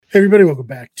Hey everybody, welcome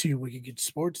back to Wicked Good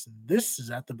Sports. This is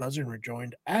At the Buzzer, and we're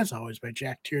joined, as always, by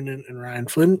Jack Tiernan and Ryan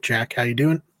Flynn. Jack, how you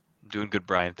doing? I'm doing good,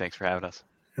 Brian. Thanks for having us.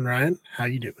 And Ryan, how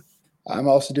you doing? I'm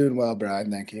also doing well,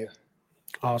 Brian. Thank you.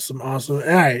 Awesome. All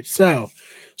right, so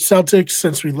Celtics,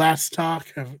 since we last have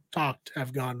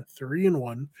gone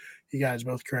 3-1. You guys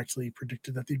both correctly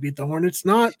predicted that they beat the Hornets.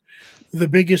 Not the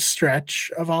biggest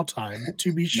stretch of all time,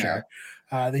 to be No. sure.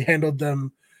 They handled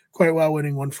them quite well,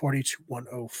 winning 140 to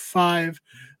 105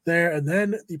 there. And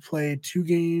then they played 2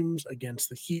 games against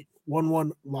the Heat, won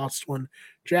one, lost one.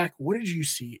 Jack, what did you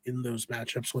see in those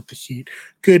matchups with the Heat?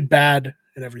 Good, bad,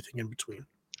 and everything in between.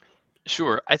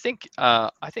 Sure. I think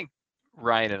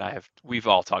Ryan and we've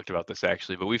all talked about this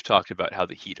actually, but we've talked about how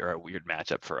the Heat are a weird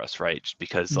matchup for us, right? Just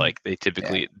because like they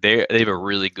typically they have a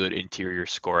really good interior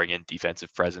scoring and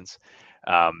defensive presence.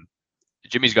 Um,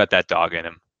 Jimmy's got that dog in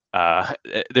him.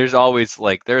 There's always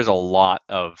there's a lot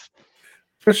of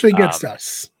Especially against um,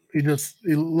 us. He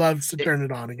loves to turn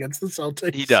it on against the he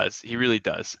Celtics. does. He really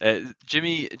does.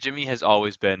 Jimmy has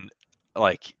always been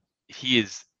like he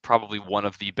is probably one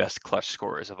of the best clutch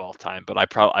scorers of all time. But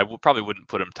probably wouldn't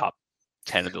put him top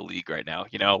 10 of the league right now.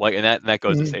 You know, like and that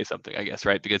goes to say something, I guess,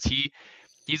 right? Because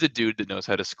he's a dude that knows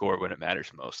how to score when it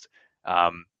matters most.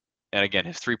 Um, and again,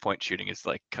 his 3-point shooting is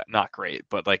like not great,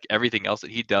 but like everything else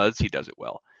that he does it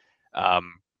well.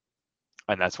 Um,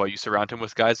 and that's why you surround him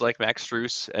with guys like Max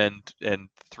Strus and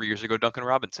 3 years ago Duncan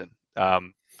Robinson. But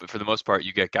for the most part,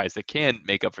 you get guys that can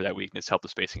make up for that weakness, help the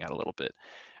spacing out a little bit.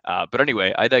 But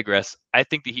anyway, I digress. I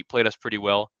think the Heat played us pretty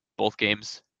well both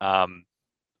games.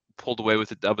 Pulled away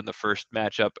with a dub in the first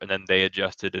matchup, and then they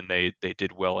adjusted and they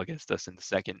did well against us in the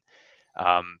second.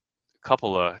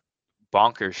 Couple of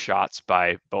bonkers shots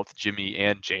by both Jimmy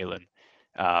and Jalen,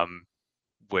 um,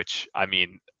 which I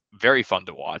mean, very fun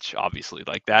to watch. Obviously,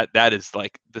 like that is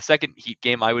like the second Heat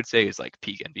game. I would say is like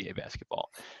peak NBA basketball.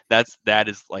 That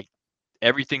is like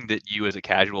everything that you as a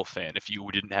casual fan, if you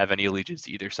didn't have any allegiance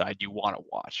to either side, you want to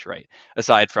watch, right?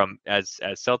 Aside from as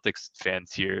Celtics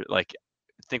fans here, like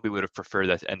I think we would have preferred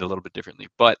that to end a little bit differently.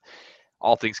 But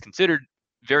all things considered,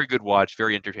 very good watch,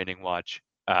 very entertaining watch.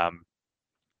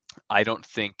 I don't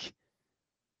think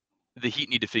the Heat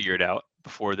need to figure it out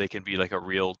before they can be like a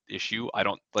real issue. I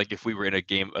don't like if we were in a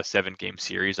 7-game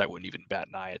series, I wouldn't even bat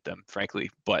an eye at them, frankly.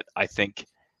 But I think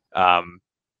um,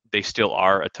 they still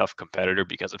are a tough competitor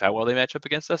because of how well they match up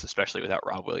against us, especially without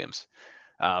Rob Williams.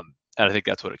 And I think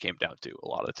that's what it came down to a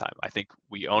lot of the time. I think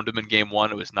we owned them in game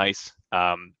one. It was nice.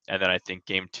 And then I think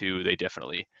game two, they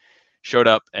definitely showed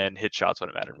up and hit shots when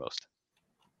it mattered most.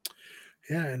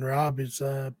 Yeah, and Rob is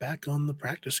back on the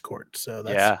practice court, so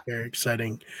that's Yeah. very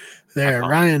exciting there.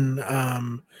 Ryan,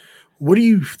 what do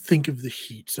you think of the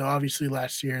Heat? So obviously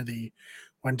last year they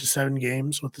went to 7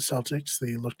 games with the Celtics.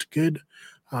 They looked good.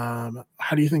 How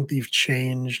do you think they've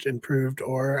changed, improved,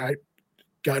 or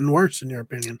gotten worse in your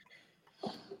opinion?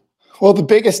 Well, the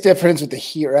biggest difference with the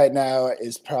Heat right now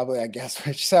is probably, I guess,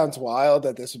 which sounds wild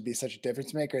that this would be such a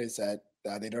difference maker, is that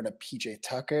they don't have PJ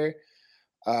Tucker.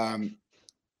 But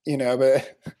That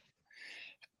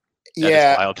is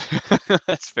yeah, wild.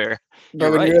 That's fair. but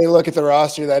You're when you right. really look at the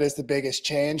roster, that is the biggest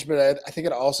change. But I think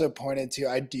it also pointed to,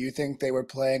 I do think they were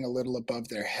playing a little above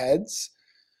their heads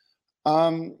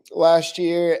last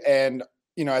year. And,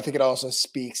 I think it also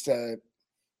speaks to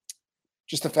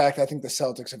just the fact that I think the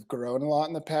Celtics have grown a lot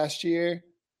in the past year.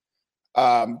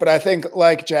 But I think,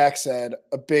 like Jack said,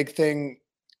 a big thing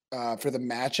for the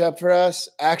matchup for us,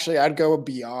 actually, I'd go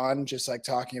beyond just like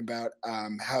talking about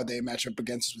how they match up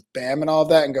against us with Bam and all of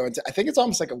that and go into, I think it's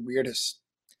almost like a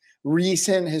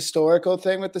recent historical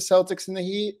thing with the Celtics and the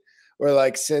Heat, where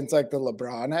like since like the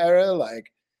LeBron era,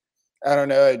 like, I don't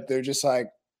know, they're just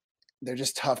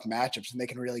tough matchups and they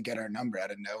can really get our number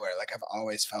out of nowhere. Like I've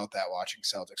always felt that watching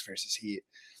Celtics versus Heat.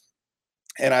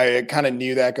 And I kind of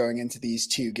knew that going into these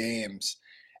 2 games.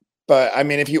 But I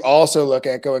mean, if you also look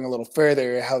at going a little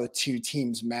further, how the two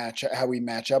teams match, how we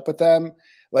match up with them,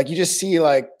 like you just see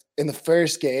like in the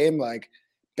first game, like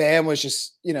Bam was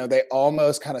just, they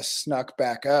almost kind of snuck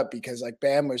back up because like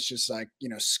Bam was just like,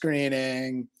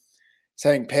 screening,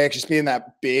 setting picks, just being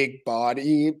that big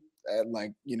body,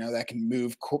 like, that can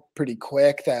move pretty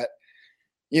quick that,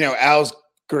 Al's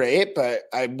great, but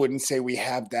I wouldn't say we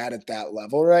have that at that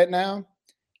level right now.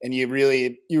 And you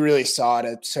really saw it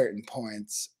at certain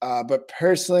points. But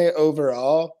personally,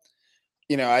 overall,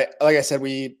 like I said,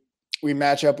 we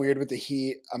match up weird with the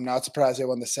Heat. I'm not surprised they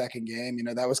won the second game.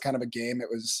 That was kind of a game.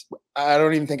 I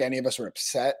don't even think any of us were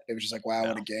upset. It was just like, wow,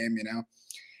 what a game,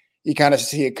 You kind of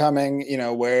see it coming,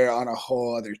 we're on a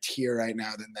whole other tier right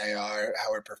now than they are,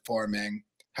 how we're performing,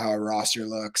 how our roster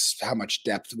looks, how much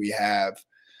depth we have.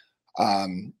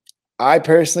 I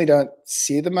personally don't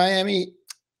see the Miami.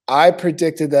 I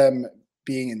predicted them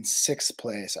being in 6th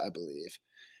place, I believe.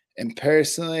 And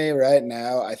personally, right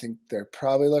now, I think they're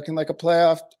probably looking like a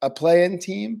play-in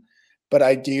team. But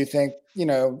I do think,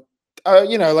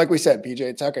 like we said,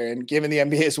 PJ Tucker, and given the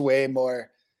NBA is way more,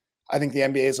 I think the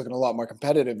NBA is looking a lot more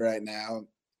competitive right now.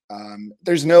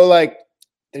 There's not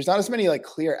as many like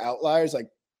clear outliers, like,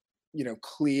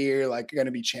 clear, like going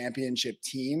to be championship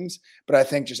teams. But I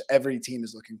think just every team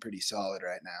is looking pretty solid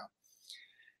right now.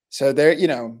 So they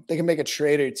can make a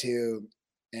trade or two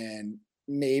and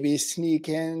maybe sneak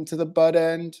into the butt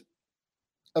end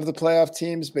of the playoff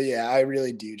teams. But yeah, I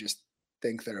really do just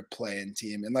think they're a play-in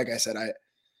team. And like I said,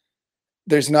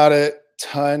 there's not a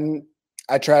ton.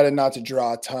 I try to not to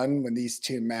draw a ton when these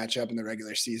two match up in the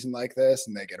regular season like this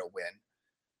and they get a win.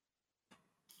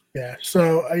 Yeah.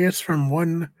 So I guess from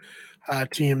one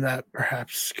team that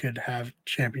perhaps could have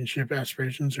championship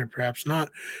aspirations or perhaps not,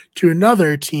 to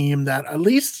another team that, at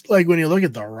least like when you look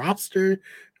at the roster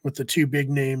with the two big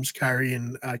names, Kyrie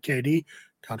and KD,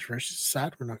 controversy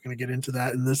aside, we're not going to get into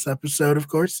that in this episode, of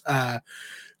course.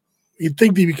 You'd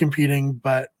think they'd be competing,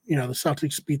 but the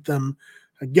Celtics beat them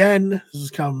again. This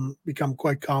has become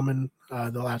quite common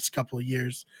the last couple of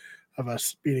years of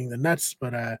us beating the Nets.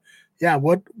 But yeah,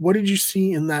 what did you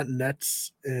see in that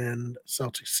Nets and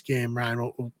Celtics game,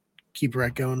 Ryan? We'll keep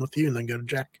right going with you and then go to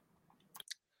Jack.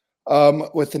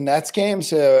 With the Nets game,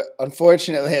 so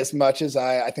unfortunately, as much as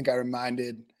I think I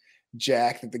reminded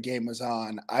Jack that the game was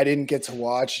on, I didn't get to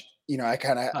watch. I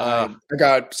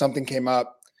got something came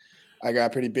up. I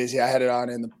got pretty busy. I had it on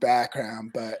in the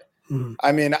background, but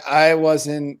I mean, I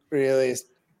wasn't really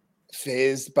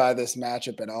fazed by this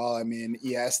matchup at all. I mean,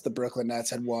 yes, the Brooklyn Nets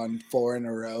had won 4 in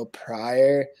a row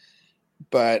prior,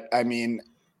 but I mean,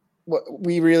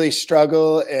 we really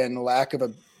struggle in lack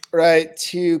of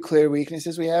two clear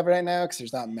weaknesses we have right now, because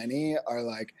there's not many, are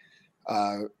like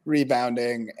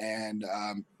rebounding and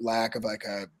lack of like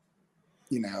a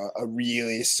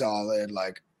really solid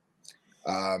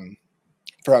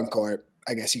front court,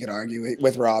 I guess you could argue,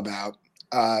 with Rob out.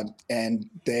 And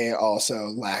they also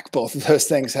lack both of those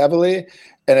things heavily.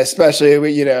 And especially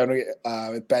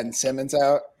with Ben Simmons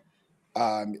out,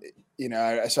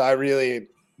 so I really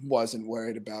wasn't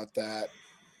worried about that.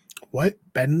 What?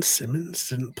 Ben Simmons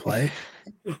didn't play?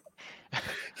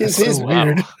 He's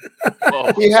weird.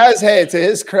 He has, to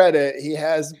his credit, he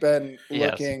has been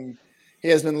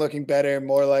looking better,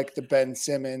 more like the Ben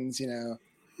Simmons,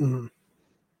 Mm-hmm.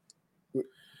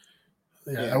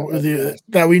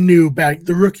 That we knew back,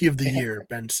 the rookie of the year,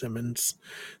 Ben Simmons.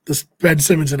 This Ben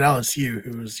Simmons at LSU,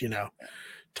 who was,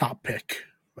 top pick.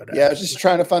 But I was just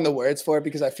trying to find the words for it,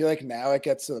 because I feel like now it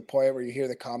gets to the point where you hear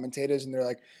the commentators and they're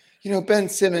like, Ben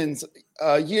Simmons,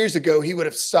 years ago, he would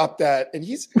have stopped that. And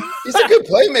he's a good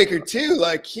playmaker too.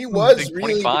 Like, he was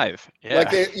really 25. Yeah. Like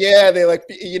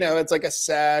it's like a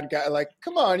sad guy. Like,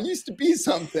 come on, he used to be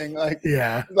something. Like,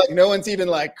 yeah. Like, no one's even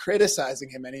like criticizing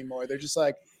him anymore. They're just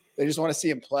like, they just want to see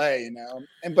him play,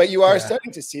 but you are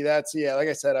starting to see that. So yeah, like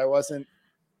I said, I wasn't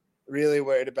really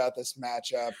worried about this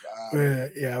matchup.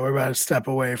 We're about to step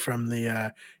away from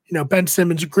the, Ben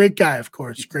Simmons, a great guy, of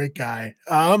course, great guy.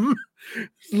 A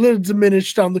little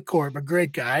diminished on the court, but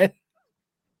great guy.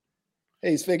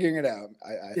 Hey, he's figuring it out.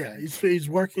 He's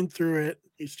working through it.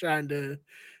 He's trying to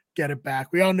get it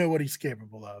back. We all know what he's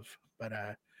capable of. But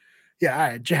all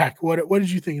right, Jack, what did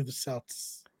you think of the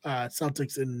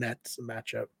Celtics and Nets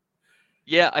matchup?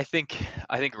 Yeah, I think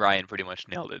Ryan pretty much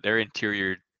nailed it. Their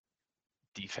interior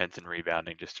defense and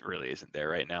rebounding just really isn't there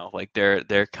right now. Like,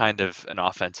 they're kind of an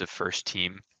offensive first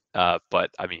team, but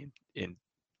I mean, in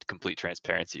complete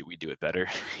transparency, we do it better.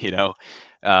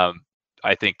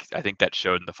 I think that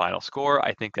showed in the final score.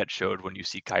 I think that showed when you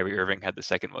see Kyrie Irving had the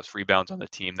second most rebounds on the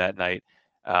team that night.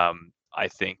 I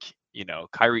think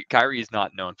Kyrie is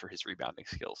not known for his rebounding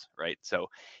skills, right? So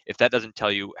if that doesn't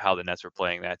tell you how the Nets were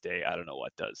playing that day, I don't know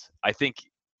what does. I think,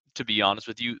 to be honest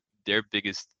with you, their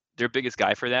biggest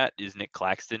guy for that is Nick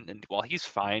Claxton, and while he's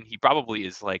fine, he probably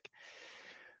is, like,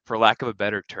 for lack of a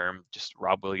better term, just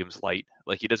Rob Williams light.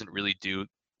 Like, he doesn't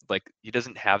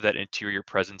have that interior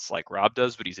presence like Rob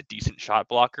does, but he's a decent shot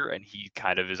blocker, and he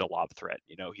kind of is a lob threat.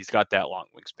 He's got that long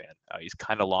wingspan. He's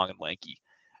kind of long and lanky.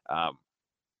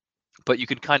 But you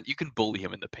can bully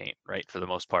him in the paint, right? For the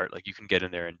most part, like, you can get in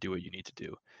there and do what you need to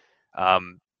do.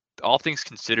 All things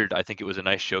considered, I think it was a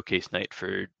nice showcase night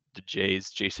for the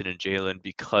Jays, Jason and Jalen,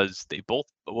 because they both,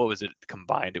 what was it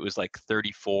combined? It was like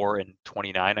 34 and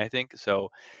 29, I think. So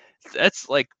that's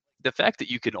like, the fact that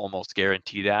you can almost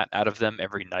guarantee that out of them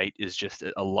every night is just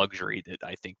a luxury that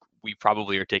I think we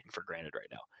probably are taking for granted right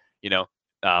now.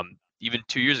 Even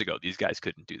 2 years ago, these guys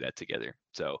couldn't do that together.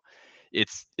 So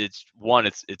it's one,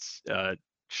 it's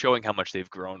showing how much they've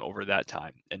grown over that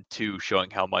time, and two, showing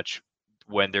how much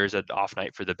when there's an off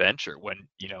night for the bench, or when,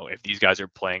 if these guys are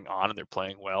playing on and they're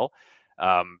playing well,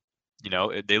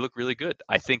 they look really good.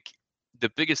 I think the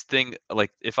biggest thing,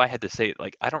 like if I had to say it,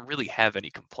 like I don't really have any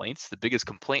complaints. The biggest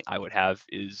complaint I would have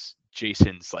is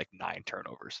Jason's like 9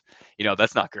 turnovers.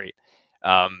 That's not great.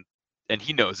 And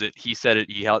he knows it. He said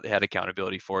it. He had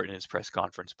accountability for it in his press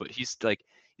conference. But he's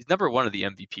number one of the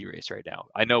MVP race right now.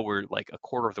 I know we're like a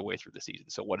quarter of the way through the season.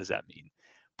 So what does that mean?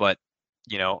 But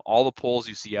all the polls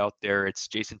you see out there, it's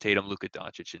Jason Tatum, Luka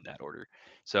Doncic in that order.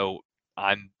 So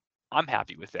I'm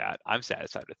happy with that. I'm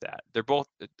satisfied with that. They're both.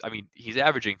 I mean, he's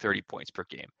averaging 30 points per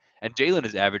game, and Jalen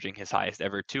is averaging his highest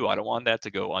ever too. I don't want that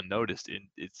to go unnoticed.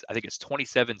 I think it's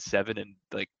 27-7 and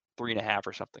like 3.5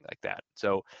 or something like that.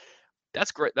 So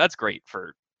that's great. That's great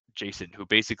for Jason, who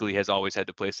basically has always had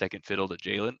to play second fiddle to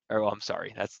Jalen. Or I'm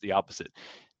sorry, that's the opposite.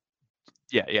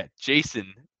 Yeah.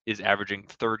 Jason is averaging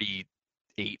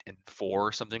 38 and 4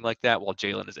 or something like that, while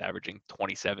Jalen is averaging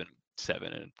 27-7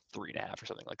 and 3.5 or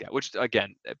something like that. Which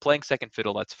again, playing second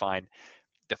fiddle, that's fine.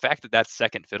 The fact that that's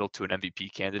second fiddle to an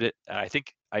MVP candidate, I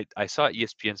think I saw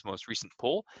ESPN's most recent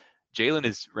poll. Jalen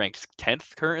is ranked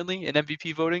 10th currently in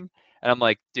MVP voting. And I'm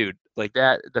like, dude, like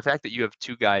that, the fact that you have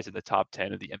 2 guys in the top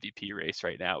 10 of the MVP race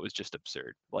right now is just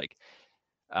absurd. Like,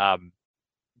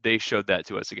 they showed that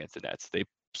to us against the Nets. They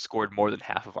scored more than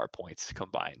half of our points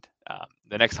combined.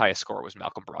 The next highest score was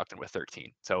Malcolm Brogdon with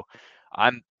 13. So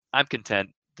I'm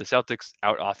content. The Celtics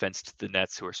out offensed the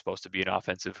Nets, who are supposed to be an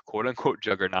offensive quote unquote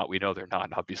juggernaut. We know they're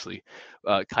not, obviously,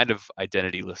 kind of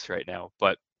identityless right now,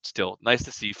 but still nice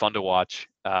to see, fun to watch.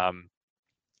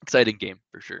 Exciting game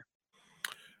for sure.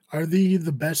 Are the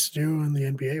best duo in the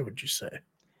NBA, would you say?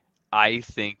 I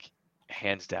think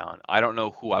hands down. I don't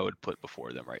know who I would put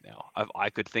before them right now. I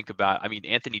could think about, I mean,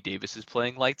 Anthony Davis is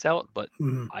playing lights out, but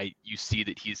you see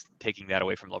that he's taking that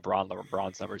away from LeBron.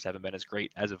 LeBron's numbers haven't been as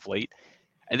great as of late.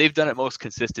 And they've done it most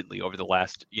consistently over the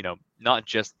last, not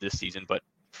just this season, but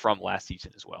from last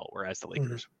season as well, whereas the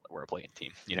Lakers were a playing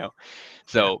team,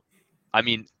 So, I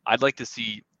mean, I'd like to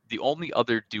see the only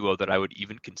other duo that I would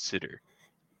even consider.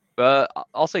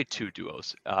 I'll say 2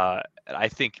 duos. I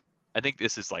think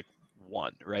this is like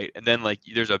 1, right? And then like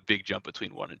there's a big jump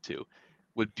between 1 and 2.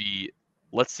 Would be,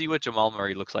 let's see what Jamal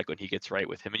Murray looks like when he gets right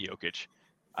with him and Jokic.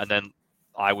 And then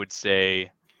I would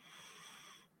say,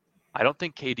 I don't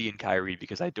think KD and Kyrie,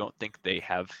 because I don't think they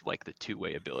have like the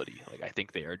two-way ability. Like I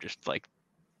think they are just like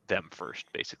them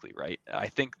first, basically, right? I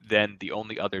think then the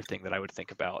only other thing that I would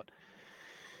think about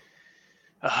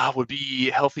would be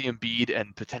healthy Embiid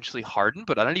and potentially Harden,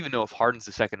 but I don't even know if Harden's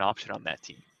the second option on that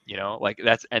team. Like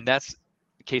that's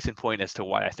case in point as to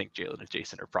why I think Jalen and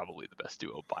Jason are probably the best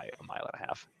duo by a mile and a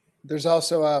half. There's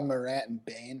also Morant and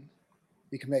Bane.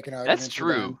 You can make an argument. That's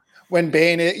true. When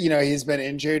Bane, he's been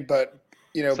injured, but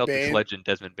Celtics Bane, legend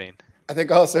Desmond Bane. I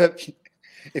think also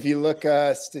if you look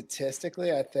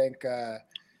statistically, I think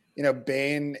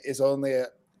Bane is only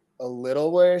a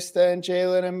little worse than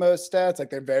Jalen in most stats. Like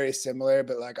they're very similar,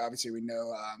 but like obviously we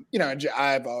know,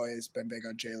 I've always been big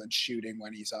on Jalen shooting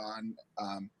when he's on,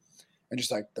 and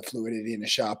just like the fluidity in the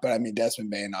shot. But I mean,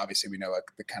 Desmond Bane, obviously we know like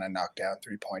the kind of knockdown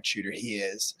 3-point shooter he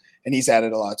is, and he's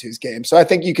added a lot to his game. So I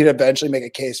think you could eventually make a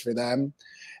case for them.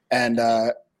 And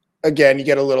again, you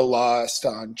get a little lost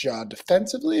on Ja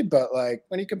defensively, but like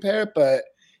when you compare it, but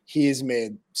he's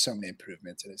made so many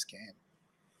improvements in his game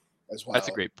as well. That's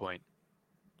a great point.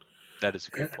 That is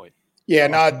a great point. Yeah,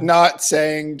 not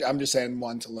saying, I'm just saying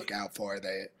one to look out for.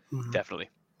 They definitely.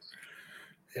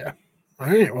 Yeah. All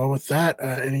right. Well, with that,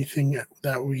 anything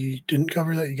that we didn't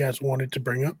cover that you guys wanted to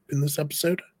bring up in this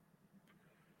episode?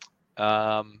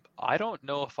 I don't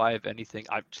know if I have anything.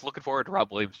 I'm just looking forward to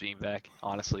Rob Williams being back.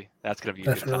 Honestly, that's gonna be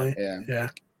a good time. Yeah.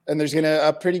 And there's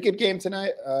a pretty good game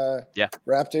tonight.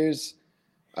 Raptors.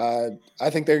 I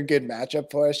think they're a good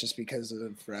matchup for us just because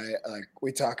of, right, like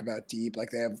we talk about deep, like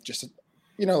they have just,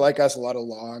 like us, a lot of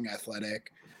long,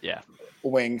 athletic,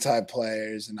 wing type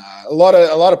players, and a lot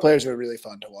of players who are really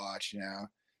fun to watch.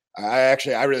 I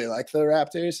really like the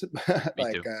Raptors.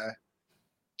 Me too.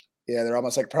 They're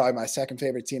almost like probably my second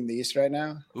favorite team in the East right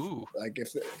now. Ooh, like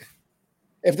if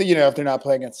they're not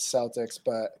playing against the Celtics,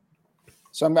 but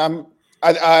so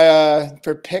I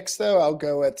for picks though, I'll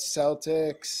go with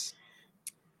Celtics.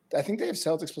 I think they have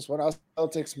Celtics +1. I'll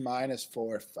Celtics -4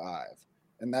 or 5.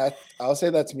 And that, I'll say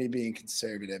that's me being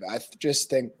conservative. I just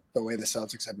think the way the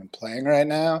Celtics have been playing right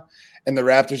now, and the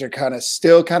Raptors are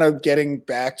still getting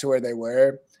back to where they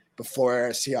were before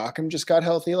Siakam just got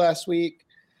healthy last week.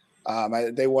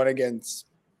 They won against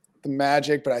the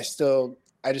Magic, but I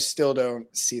just still don't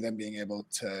see them being able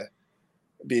to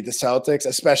beat the Celtics,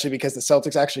 especially because the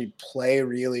Celtics actually play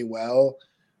really well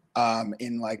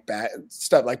in like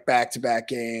back-to-back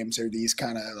games or these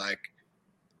kind of like,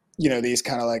 these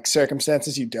kind of like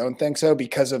circumstances. You don't think so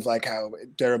because of like how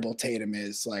durable Tatum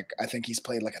is. Like, I think he's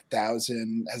played like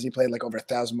 1,000. Has he played like over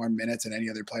 1,000 more minutes than any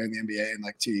other player in the NBA in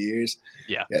like 2 years?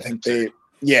 Yeah. I think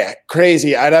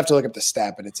crazy. I'd have to look up the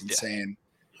stat, but it's insane.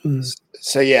 Yeah.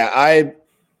 So yeah,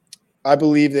 I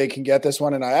believe they can get this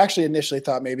one. And I actually initially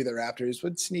thought maybe the Raptors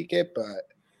would sneak it, but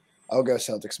I'll go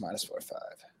Celtics -4.5.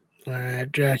 All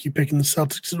right, Jack, you picking the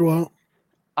Celtics as well?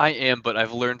 I am, but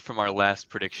I've learned from our last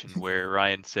prediction where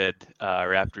Ryan said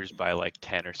Raptors by like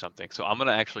 10 or something. So I'm going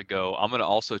to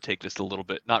also take this a little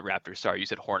bit, not Raptors, sorry, you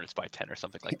said Hornets by 10 or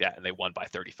something like that, and they won by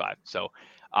 35. So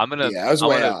I'm going to. Yeah, I was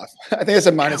way off. I think it's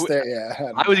a -30.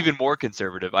 Yeah. I was even more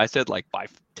conservative. I said like by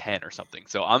 10 or something.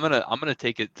 So I'm going to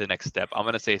take it to the next step. I'm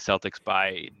going to say Celtics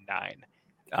by 9.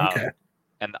 Okay.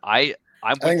 And I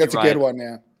think that's a good one,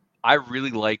 yeah. I really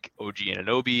like OG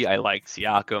Anunoby. I like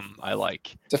Siakam. I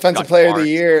like Defensive Player of the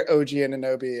Year, OG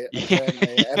Anunoby.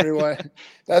 Everyone,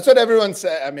 that's what everyone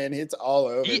said. I mean, it's all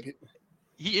over.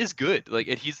 He is good. Like,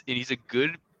 and he's a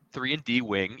good 3-and-D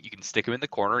wing. You can stick him in the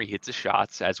corner. He hits his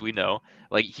shots, as we know.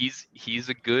 Like, he's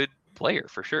a good player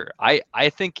for sure. I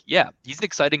think, yeah, he's an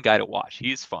exciting guy to watch.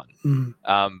 He's fun. Mm.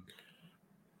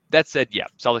 That said, yeah,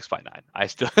 Celtics by 9. I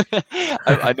still,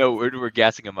 I know we're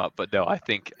gassing him up, but no, I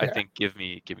think give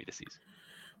me the C's.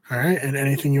 All right, and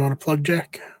anything you want to plug,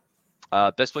 Jack?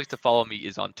 Best place to follow me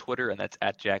is on Twitter, and that's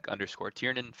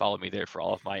 @Jack_Tiernan. Follow me there for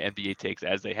all of my NBA takes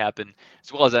as they happen,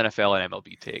 as well as NFL and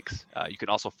MLB takes. You can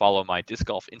also follow my disc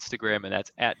golf Instagram, and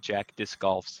that's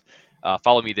 @JackDiscGolfs.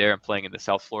 Follow me there. I'm playing in the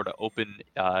South Florida Open,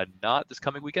 not this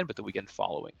coming weekend, but the weekend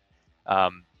following.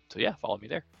 So yeah, follow me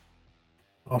there.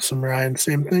 Awesome, Ryan.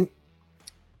 Same thing.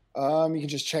 You can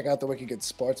just check out the Wicked Good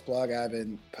Sports blog. I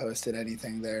haven't posted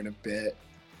anything there in a bit.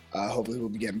 Hopefully we'll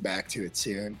be getting back to it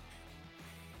soon.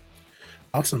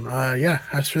 Awesome. Yeah,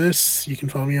 as for this, you can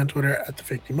follow me on Twitter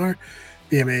 @TheFakeDMar.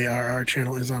 The MARR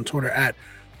channel is on Twitter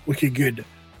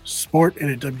 @WickedGoodSport and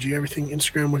 @WG Everything.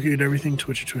 Instagram, Wicked Good Everything.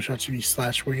 Twitch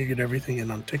 @twitch.tv/Wicked Good Everything.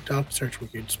 And on TikTok, search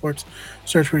Wicked Sports.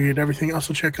 Search Wicked Everything.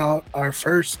 Also check out our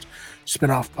first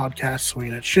spin-off podcast,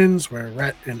 Swinging at Shins, where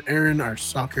Rhett and Aaron are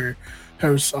soccer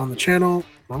hosts on the channel.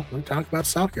 Well, we talk about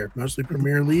soccer, mostly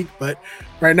Premier League, but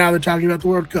right now they're talking about the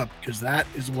World Cup because that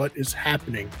is what is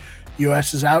happening.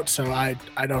 US is out, so I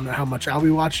don't know how much I'll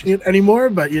be watching it anymore,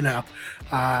 but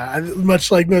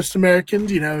much like most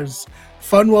Americans, it was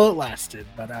fun while it lasted.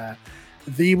 But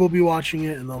they will be watching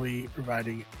it and they'll be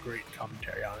providing great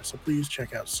commentary on it. So please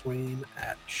check out Swinging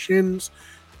at Shins.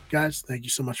 Guys, thank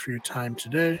you so much for your time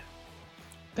today.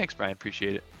 Thanks, Brian.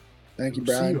 Appreciate it. Thank you,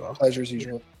 Brian. Pleasure as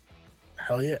usual.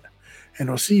 Hell yeah. And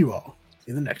we'll see you all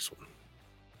in the next one.